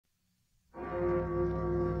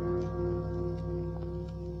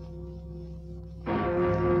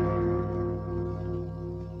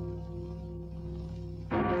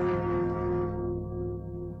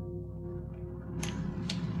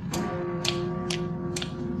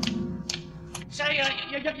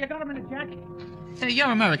you got a minute, Jack? Hey,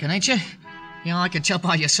 you're American, ain't you? Yeah, I can tell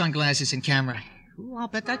by your sunglasses and camera. Ooh, I'll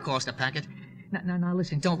bet that cost a packet. Now,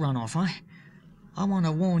 listen, don't run off, huh? I want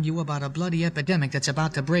to warn you about a bloody epidemic that's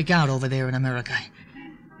about to break out over there in America.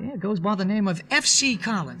 Yeah, it goes by the name of F.C.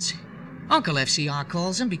 Collins. Uncle FCR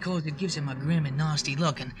calls him because it gives him a grim and nasty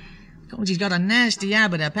look, and because he's got a nasty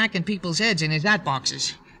habit of packing people's heads in his hat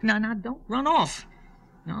boxes. Now, don't run off.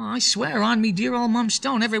 No, I swear on me dear old Mum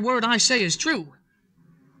Stone, every word I say is true.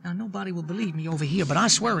 Now, nobody will believe me over here, but I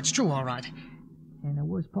swear it's true, all right. And the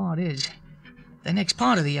worst part is, the next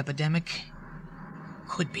part of the epidemic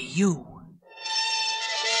could be you.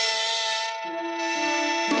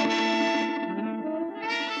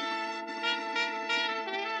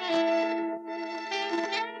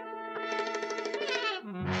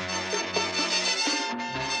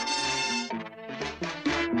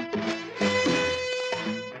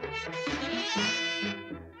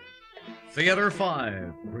 Theater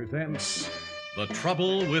 5 presents The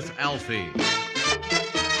Trouble with Alfie.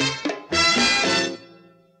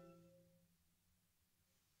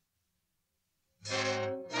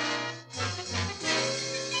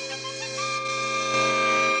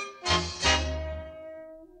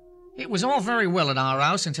 It was all very well at our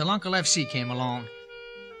house until Uncle FC came along.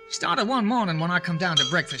 Started one morning when I come down to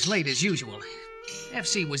breakfast late as usual.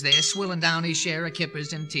 FC was there swilling down his share of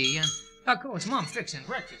kippers and tea, and of course, Mum fixing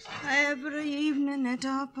breakfast. Every evening at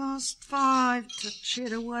 5:30 to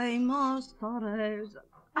chit away my sorrows.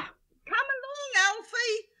 Come along,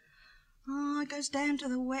 Alfie. I goes down to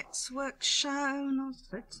the waxwork show and I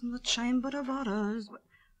sits in the chamber of horrors.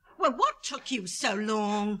 Well, what took you so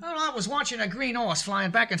long? Well, I was watching a green horse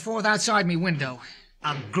flying back and forth outside me window.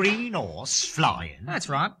 A green horse flying? That's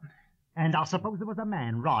right. And I suppose there was a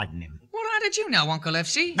man riding him. Well, how did you know, Uncle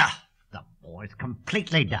FC? The boy's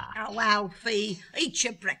completely daft. Oh, Alfie, eat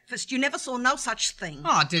your breakfast. You never saw no such thing. Oh,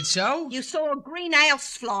 I did so. You saw a green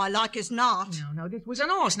house fly like as not. No, this was an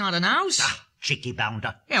horse, not an house. Cheeky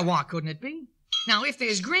bounder. Yeah, why couldn't it be? Now, if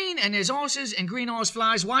there's green and there's horses and green horse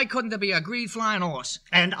flies, why couldn't there be a green flying horse?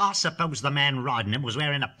 And I suppose the man riding him was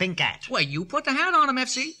wearing a pink hat. Well, you put the hat on him,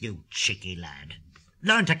 FC. You cheeky lad.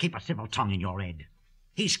 Learn to keep a civil tongue in your head.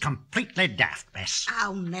 He's completely daft, Bess.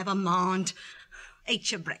 Oh, never mind.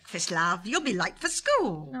 Eat your breakfast, love. You'll be late for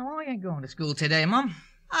school. No, I ain't going to school today, Mum.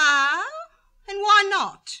 Oh? And why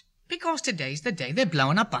not? Because today's the day they're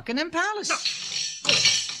blowing up Buckingham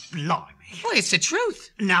Palace. Blimey. Well, it's the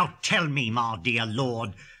truth. Now tell me, my dear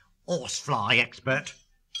Lord Horsefly expert,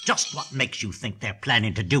 just what makes you think they're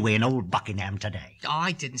planning to do in old Buckingham today?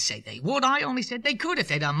 I didn't say they would. I only said they could if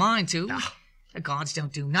they don't mind to. The guards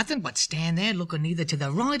don't do nothing but stand there looking either to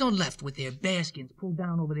the right or left with their bearskins pulled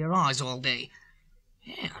down over their eyes all day.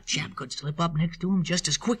 Yeah, a chap could slip up next to him just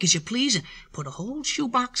as quick as you please and put a whole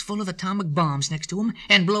shoebox full of atomic bombs next to him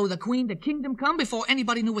and blow the Queen to kingdom come before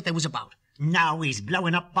anybody knew what they was about. Now he's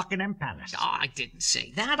blowing up Buckingham Palace. Oh, I didn't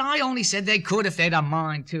say that. I only said they could if they'd a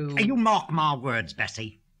mind to. You mark my words,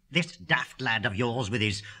 Bessie. This daft lad of yours with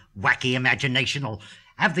his wacky imagination will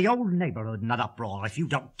have the old neighbourhood in an uproar if you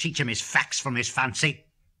don't teach him his facts from his fancy.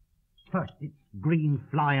 First it's green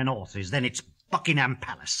flying horses, then it's Buckingham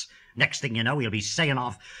Palace. Next thing you know, he'll be saying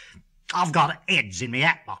I've got heads in my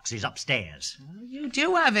hat boxes upstairs. Well, you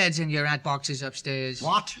do have heads in your hat boxes upstairs.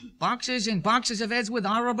 What? Boxes and boxes of heads with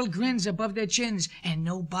horrible grins above their chins and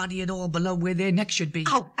no body at all below where their necks should be.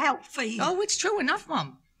 Oh, Alfie. Oh, it's true enough,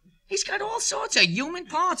 Mum. He's got all sorts of human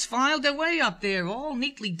parts filed away up there, all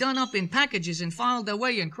neatly done up in packages and filed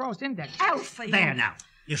away in cross-index. Alfie. There now.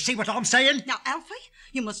 You see what I'm saying? Now, Alfie,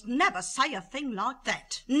 you must never say a thing like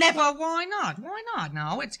that. Never. Well, why not? Why not?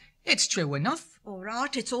 No, it's true enough. All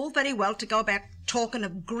right, it's all very well to go about talking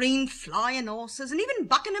of green flying horses and even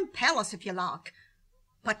Buckingham Palace if you like.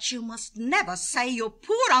 But you must never say your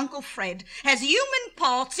poor Uncle Fred has human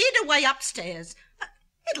parts hid away upstairs.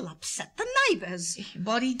 It'll upset the neighbours.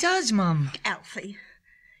 But he does, Mum. Alfie,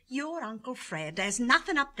 your Uncle Fred has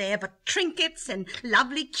nothing up there but trinkets and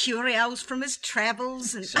lovely curios from his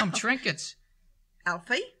travels and... Some trinkets.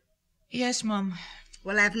 Alfie? Yes, Mum.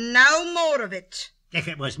 We'll have no more of it. If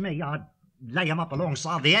it was me, I'd lay him up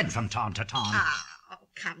alongside the head from time to time. Oh,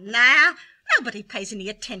 come now. Nobody pays any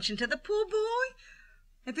attention to the poor boy.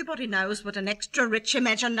 Everybody knows what an extra rich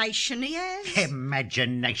imagination he has.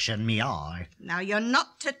 Imagination, me eye. Now, you're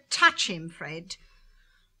not to touch him, Fred.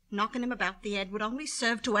 Knocking him about the head would only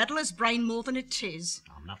serve to addle his brain more than it is.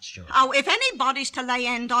 I'm not sure. Oh, if anybody's to lay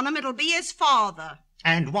hand on him, it'll be his father.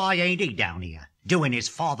 And why ain't he down here, doing his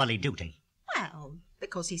fatherly duty? Well,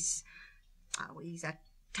 because he's a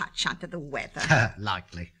touch under the weather.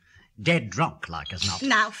 Likely. Dead drunk, like as not.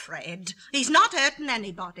 Now, Fred, he's not hurting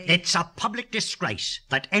anybody. It's a public disgrace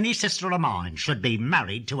that any sister of mine should be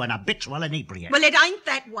married to an habitual inebriate. Well, it ain't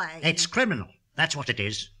that way. It's criminal. That's what it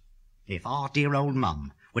is. If our dear old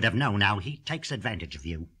mum would have known how he takes advantage of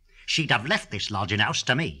you, she'd have left this lodging house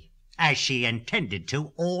to me, as she intended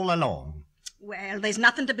to all along. Well, there's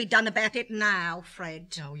nothing to be done about it now,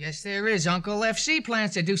 Fred. Oh, yes, there is. Uncle F.C.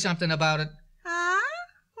 plans to do something about it. Huh?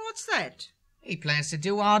 What's that? He plans to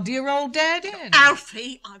do our dear old Dad in.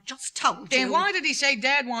 Alfie, I just told you. Then why did he say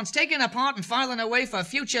Dad wants taken apart and filing away for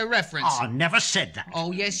future reference? I never said that.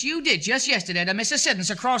 Oh, yes, you did, just yesterday to Mrs.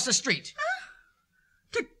 Siddons across the street. Huh?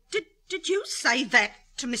 Did you say that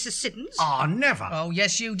to Mrs. Siddons? I never. Oh,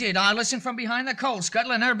 yes, you did. I listened from behind the coal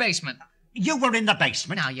scuttle in her basement. You were in the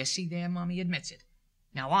basement. Now, you see there, Mummy admits it.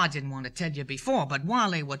 Now, I didn't want to tell you before, but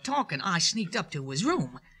while they were talking, I sneaked up to his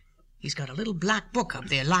room. He's got a little black book up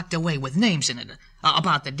there locked away with names in it,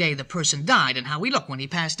 about the day the person died and how he looked when he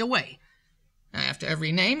passed away. After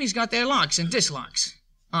every name, he's got their likes and dislikes.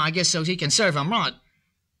 I guess so he can serve 'em right.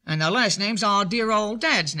 And the last name's our dear old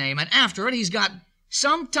Dad's name, and after it, he's got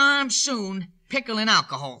sometime soon pickle and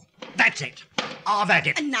alcohol. That's it. I've had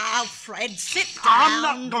it. Now, Fred, sit down. I'm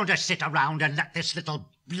not going to sit around and let this little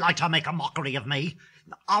blighter make a mockery of me.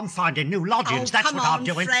 I'm finding new lodgings. That's what I'm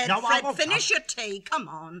doing. Fred, No, I Fred, won't. finish your tea. Come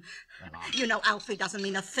on. Well, You know Alfie doesn't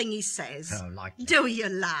mean a thing he says. Oh, like that. Do you,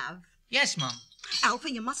 love? Yes, Mum.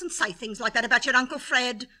 Alfie, you mustn't say things like that about your Uncle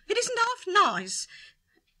Fred. It isn't half nice.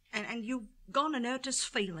 And you've gone and hurt his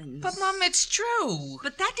feelings. But, Mum, it's true.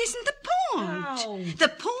 But that isn't the point. No. The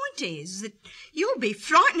point is that you'll be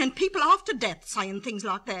frightening people after death saying things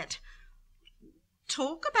like that.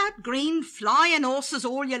 Talk about green flying horses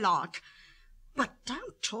all you like, but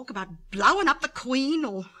don't talk about blowing up the Queen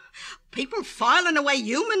or people filing away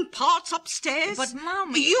human parts upstairs. But,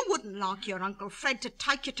 Mum... You wouldn't like your Uncle Fred to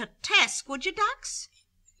take you to task, would you, Dux?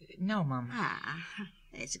 No, Mum. Ah,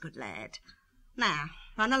 there's a good lad. Now,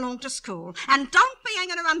 run along to school, and don't be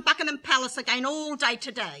hanging around Buckingham Palace again all day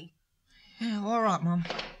today. Yeah, all right, Mum.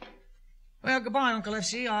 Well, goodbye, Uncle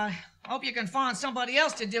F.C. I hope you can find somebody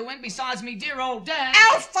else to do it besides me dear old Dad.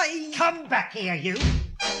 Alfie! Come back here, you.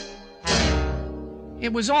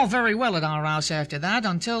 It was all very well at our house after that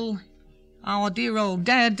until our dear old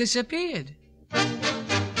Dad disappeared.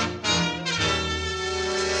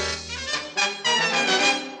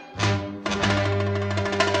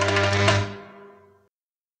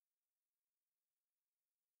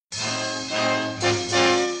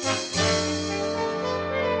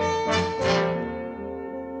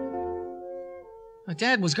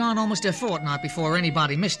 Dad was gone almost a fortnight before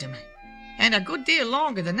anybody missed him. And a good deal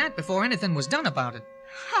longer than that before anything was done about it.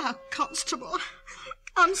 Ah, Constable,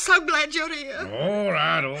 I'm so glad you're here. All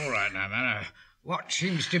right, now, man. What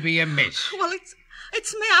seems to be amiss? Well,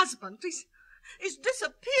 it's my husband. He's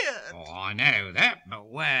disappeared. Oh, I know that, but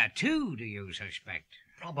where to, do you suspect?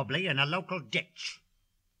 Probably in a local ditch.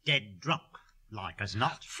 Dead drunk, like as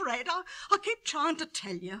not. Fred, I keep trying to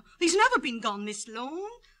tell you. He's never been gone this long.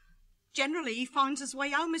 Generally, he finds his way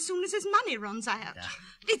home as soon as his money runs out.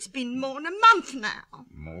 It's been more than a month now.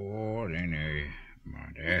 More than a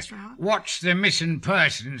month. That's right. What's the missing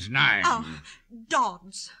person's name? Oh,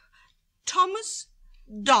 Dodds. Thomas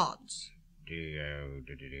Dodds.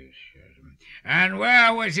 And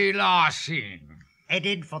where was he last seen?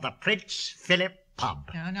 Headed for the Prince Philip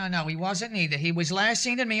pub. No, he wasn't neither. He was last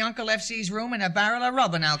seen in me Uncle F.C.'s room in a barrel of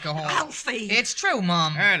rubbing alcohol. Alfie! It's true,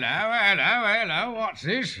 Mum. Hello, what's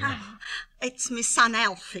this? Oh, it's my son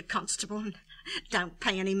Alfie, Constable. Don't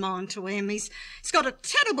pay any mind to him. He's got a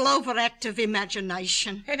terrible overactive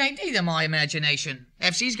imagination. It ain't either my imagination.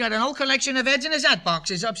 F.C.'s got an old collection of heads in his hat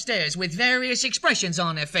boxes upstairs with various expressions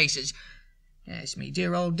on their faces. Yes, me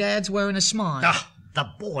dear old Dad's wearing a smile. The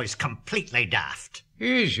boy's completely daft.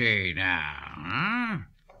 Is he now,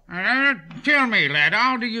 huh? Tell me, lad,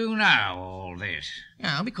 how do you know all this?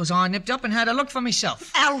 Yeah, because I nipped up and had a look for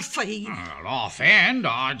myself. Alfie! Well, offhand,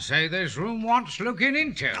 I'd say this room wants looking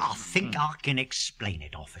into. I think I can explain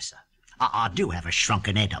it, officer. I do have a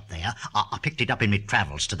shrunken head up there. I picked it up in my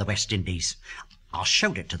travels to the West Indies. I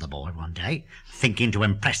showed it to the boy one day, thinking to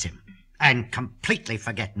impress him, and completely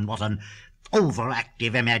forgetting what an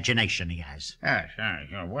overactive imagination he has. Yes,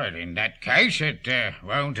 well, in that case, it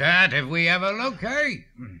won't hurt if we have a look, eh?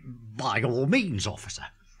 By all means, officer.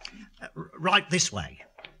 Right this way.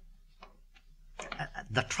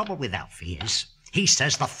 The trouble with Alfie is, he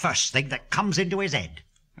says the first thing that comes into his head.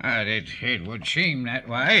 It would seem that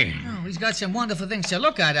way. Oh, he's got some wonderful things to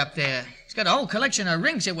look at up there. He's got a whole collection of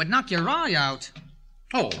rings that would knock your eye out.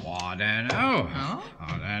 Oh, I don't know. Oh?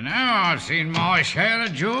 I don't know. I've seen my share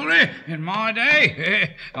of jewelry in my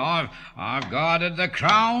day. I've guarded the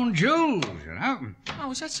crown jewels, you know.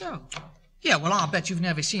 Oh, is that so? Yeah, well, I'll bet you've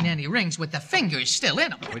never seen any rings with the fingers still in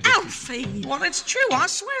them. Alfie! Well, it's true. I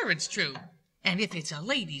swear it's true. And if it's a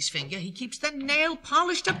lady's finger, he keeps the nail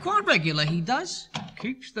polished up quite regular, he does.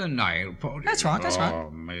 Keeps the nail polished. That's right, that's right.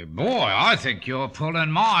 Oh, me boy, I think you're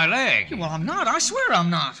pulling my leg. Well, I'm not. I swear I'm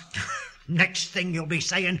not. Next thing you'll be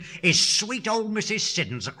saying is sweet old Mrs.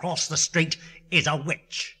 Siddons across the street is a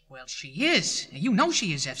witch. Well, she is. You know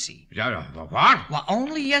she is, FC. What? Well,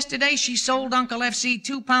 only yesterday she sold Uncle FC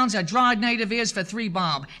 2 pounds of dried native ears for 3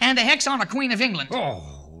 bob, and a hex on a Queen of England.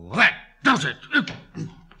 Oh, that does it.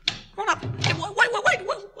 Hold up. Wait.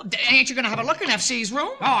 Ain't you gonna have a look in FC's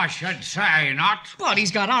room? I should say not. But he's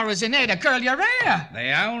got hours in there to curl your hair.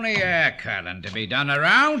 The only hair curling to be done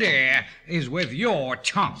around here is with your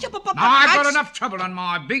tongue. Yeah, but I've got enough trouble on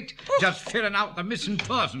my beat just filling out the missing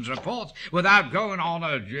persons reports without going on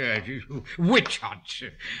a witch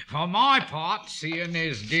hunt. For my part, seeing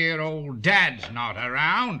his dear old dad's not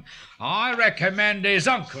around, I recommend his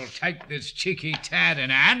uncle take this cheeky tad in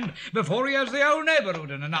hand before he has the whole neighborhood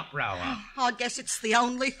in an uproar. I guess it's the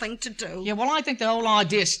only thing to do. Yeah, well, I think the whole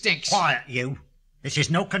idea stinks. Quiet, you. This is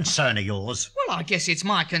no concern of yours. Well, I guess it's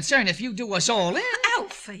my concern if you do us all in.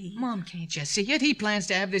 Alfie! Mom, can't you see it? He plans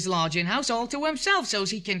to have this lodging house all to himself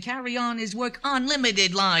so's he can carry on his work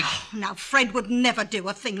unlimited like. Now, Fred would never do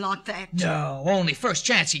a thing like that. No, only first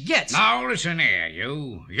chance he gets. Now, listen here,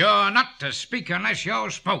 you. You're not to speak unless you're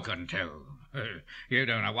spoken to. You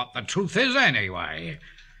don't know what the truth is anyway.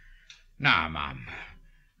 Now, Mum,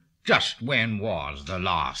 just when was the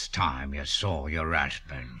last time you saw your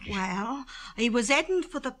husband? Well, he was heading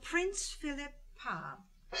for the Prince Philip pub.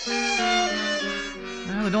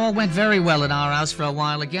 Well, it all went very well at our house for a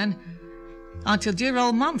while again, until dear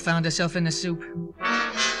old Mum found herself in the soup.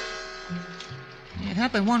 It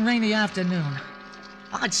happened one rainy afternoon.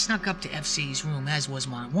 I'd snuck up to FC's room, as was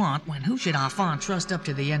my wont, when who should I find trussed up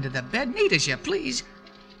to the end of the bed, neat as you please,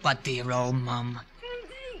 but dear old Mum.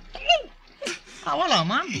 Oh, hello,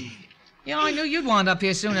 Mum. Yeah, I knew you'd wind up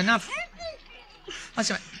here soon enough. What's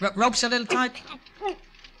the rope's a little tight?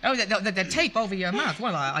 Oh, the tape over your mouth.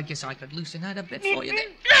 Well, I guess I could loosen that a bit for you then.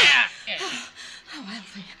 Oh,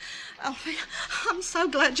 Alfie, I'm so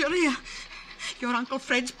glad you're here. Your Uncle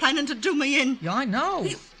Fred's planning to do me in. Yeah, I know.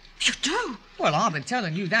 You do? Well, I've been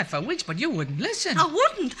telling you that for weeks, but you wouldn't listen. I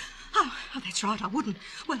wouldn't. Oh, that's right, I wouldn't.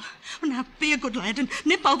 Well, now, be a good lad and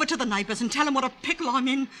nip over to the neighbours and tell them what a pickle I'm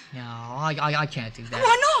in. No, I can't do that.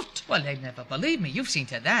 Why not? Well, they'd never believe me. You've seen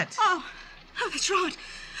to that. Oh, that's right.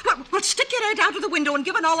 Well, stick your head out of the window and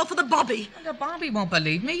give an holler for the Bobby. And the Bobby won't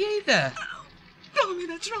believe me either. Blimey,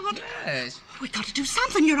 that's right. Yes. We got to do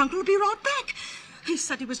something. Your uncle will be right back. He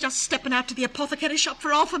said he was just stepping out to the apothecary shop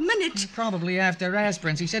for half a minute. Probably after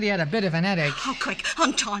aspirins. He said he had a bit of an headache. Oh, quick,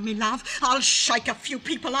 untie me, love. I'll shake a few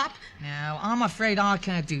people up. No, I'm afraid I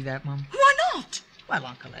can't do that, Mum. Why not? Well,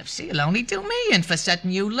 Uncle FC'll only do me in for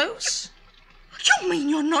setting you loose. You mean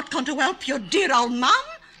you're not going to help your dear old mum?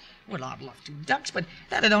 Well, I'd love to, Ducks, but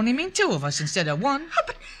that'd only mean 2 of us instead of 1. Oh,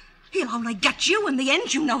 but he'll only get you in the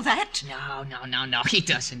end, you know that. No, he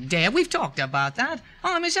doesn't dare. We've talked about that.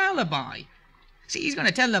 I'm his alibi. See, he's going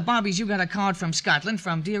to tell the Bobbies you got a card from Scotland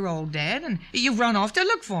from dear old Dad, and you've run off to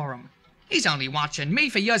look for him. He's only watching me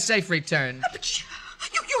for your safe return. Oh, but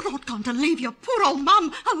you're not going to leave your poor old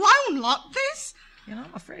mum alone like this. You know,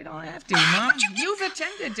 I'm afraid I have to, Mum. You've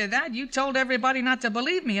attended to that. You told everybody not to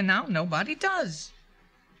believe me, and now nobody does.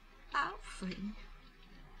 Alfie.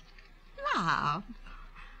 Love.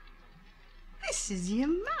 This is your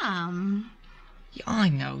mum. Yeah, I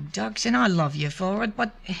know, Ducks, and I love you for it,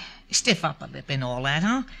 but stiff up a lip and all that,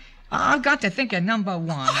 huh? I've got to think of number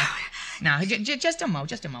 1. Now, just a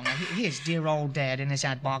moment. Here's dear old Dad in his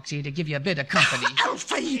hat box here to give you a bit of company.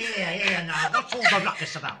 Alfie! Here now. What's all the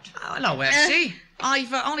ruckus about? Oh, hello, FC.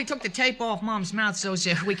 I've only took the tape off Mom's mouth so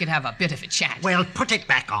we could have a bit of a chat. Well, put it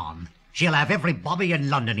back on. She'll have every Bobby in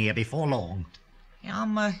London here before long. Yeah,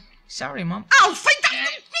 I'm, sorry, Mum. Alfie!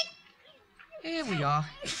 Here we are.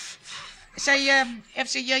 Say,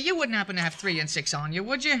 FC, you wouldn't happen to have 3 and 6 on you,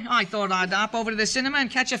 would you? I thought I'd hop over to the cinema and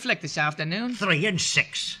catch a flick this afternoon. 3 and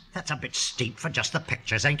 6. That's a bit steep for just the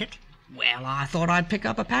pictures, ain't it? Well, I thought I'd pick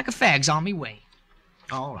up a pack of fags on me way.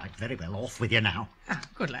 All right, very well. Off with you now. Ah,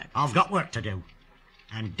 good lad. I've got work to do.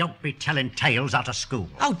 And don't be telling tales out of school.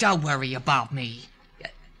 Oh, don't worry about me.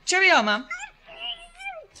 Cheerio, Mum.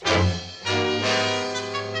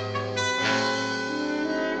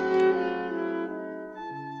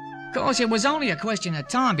 Of course, it was only a question of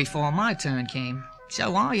time before my turn came,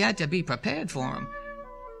 so I had to be prepared for him.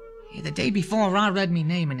 The day before, I read me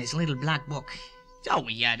name in his little black book. Oh,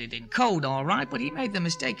 he had it in code, all right, but he made the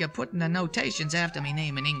mistake of putting the notations after me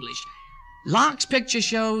name in English. Locks, picture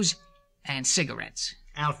shows, and cigarettes.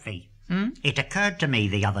 Alfie, it occurred to me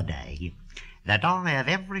the other day that I have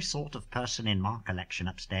every sort of person in my collection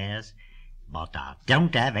upstairs, but I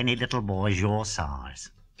don't have any little boys your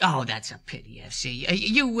size. Oh, that's a pity, F.C.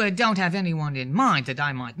 You don't have anyone in mind that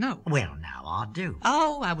I might know. Well, now I do.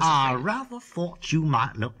 Oh, I rather thought you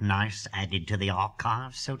might look nice added to the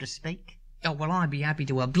archives, so to speak. Oh, well, I'd be happy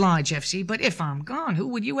to oblige, F.C., but if I'm gone, who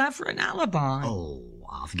would you have for an alibi? Oh,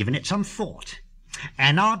 I've given it some thought.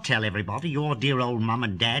 And I'd tell everybody your dear old mum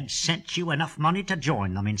and dad sent you enough money to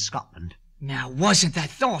join them in Scotland. Now, wasn't that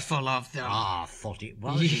thoughtful of them? I thought it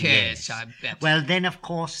was. Yes, I bet. Well, then, of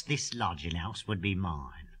course, this lodging house would be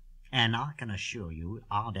mine. And I can assure you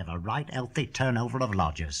I'd have a right healthy turnover of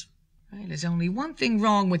lodgers. Well, there's only one thing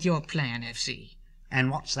wrong with your plan, F.C. And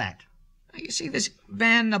what's that? You see this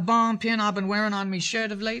band, the bomb pin I've been wearing on me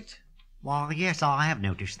shirt of late? Why, yes, I have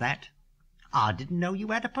noticed that. I didn't know you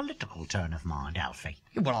had a political turn of mind, Alfie.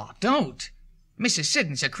 Well, I don't. Mrs.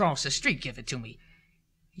 Siddons across the street gave it to me.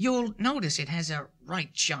 You'll notice it has a right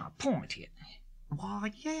sharp point here.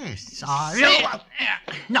 Why, yes,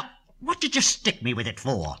 No, what did you stick me with it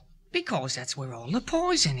for? because that's where all the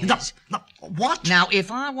poison is. No, what? Now,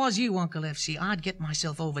 if I was you, Uncle F.C., I'd get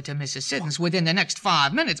myself over to Mrs. Siddons within the next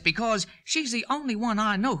 5 minutes, because she's the only one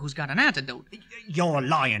I know who's got an antidote. You're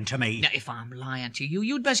lying to me. Now, if I'm lying to you,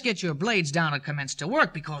 you'd best get your blades down and commence to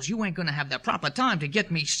work, because you ain't gonna have the proper time to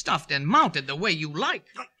get me stuffed and mounted the way you like.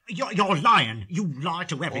 You're lying. You lie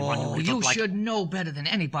to everyone. Oh, you should know better than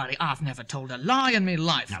anybody. I've never told a lie in me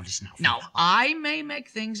life. Now, listen. Now, I may make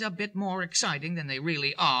things a bit more exciting than they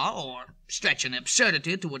really are, or stretch an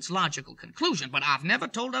absurdity to its logical conclusion, but I've never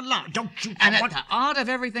told a lie. Don't you... And at the heart of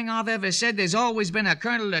everything I've ever said, there's always been a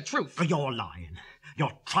kernel of truth. You're lying.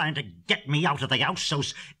 You're trying to get me out of the house so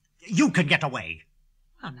you can get away.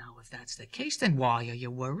 Well, now, if that's the case, then why are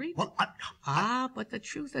you worried? Well, but the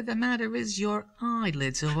truth of the matter is your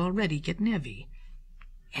eyelids are already getting heavy.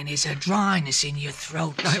 And there's a dryness in your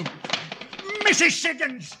throat. Mrs.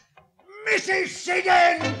 Siddons! Mrs.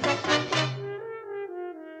 Siddons!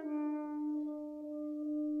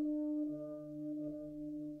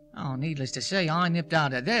 Oh, needless to say, I nipped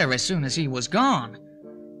out of there as soon as he was gone.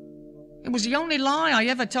 It was the only lie I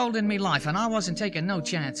ever told in me life, and I wasn't taking no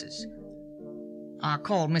chances. I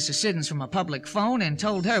called Mrs. Siddons from a public phone and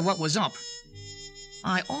told her what was up.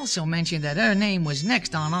 I also mentioned that her name was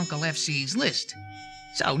next on Uncle F.C.'s list.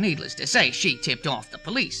 So, needless to say, she tipped off the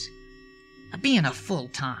police. Being a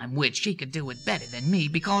full-time witch, she could do it better than me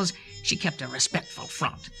because she kept a respectful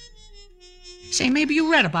front. Say, maybe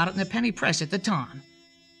you read about it in the penny press at the time.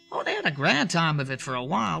 Oh, they had a grand time of it for a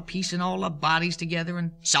while, piecing all the bodies together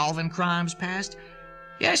and solving crimes past.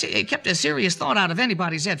 Yes, it kept a serious thought out of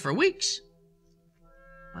anybody's head for weeks.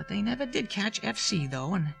 But they never did catch F.C.,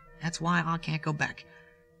 though, and that's why I can't go back.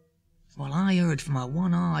 Well, I heard from a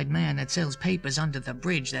one-eyed man that sells papers under the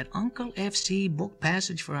bridge that Uncle F.C. booked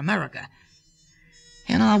passage for America.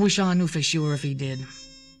 And I wish I knew for sure if he did.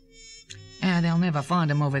 And they'll never find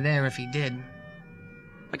him over there if he did.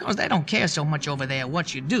 Because they don't care so much over there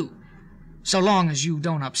what you do, so long as you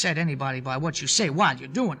don't upset anybody by what you say while you're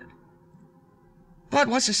doing it. But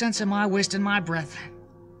what's the sense of my wasting my breath?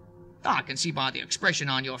 I can see by the expression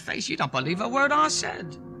on your face you don't believe a word I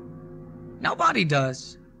said. Nobody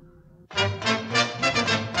does.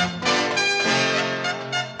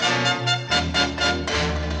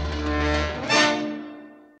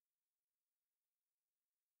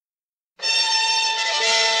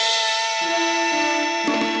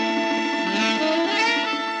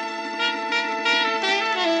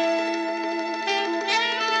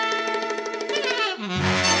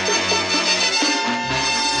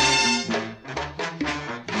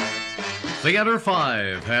 Theater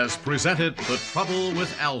 5 has presented The Trouble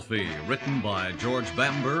with Alfie, written by George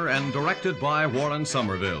Bamber and directed by Warren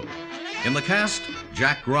Somerville. In the cast,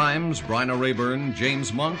 Jack Grimes, Bryna Raeburn,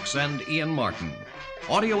 James Monks, and Ian Martin.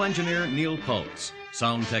 Audio engineer Neil Pultz.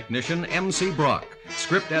 Sound technician M.C. Brock.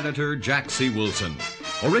 Script editor Jack C. Wilson.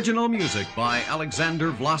 Original music by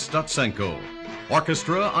Alexander Vlastotsenko.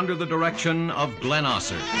 Orchestra under the direction of Glenn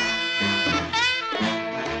Ossert.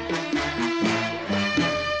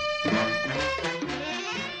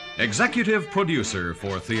 Executive producer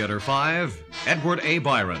for Theater 5, Edward A.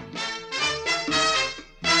 Byron.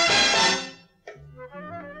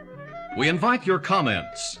 We invite your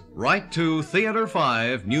comments. Write to Theater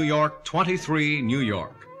 5, New York 23, New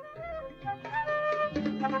York.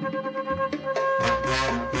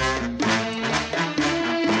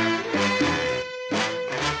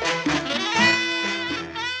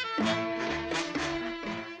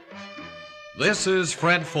 This is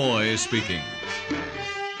Fred Foy speaking.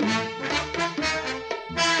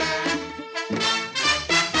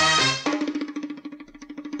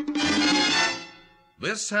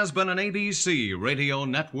 This has been an ABC Radio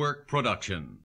Network production.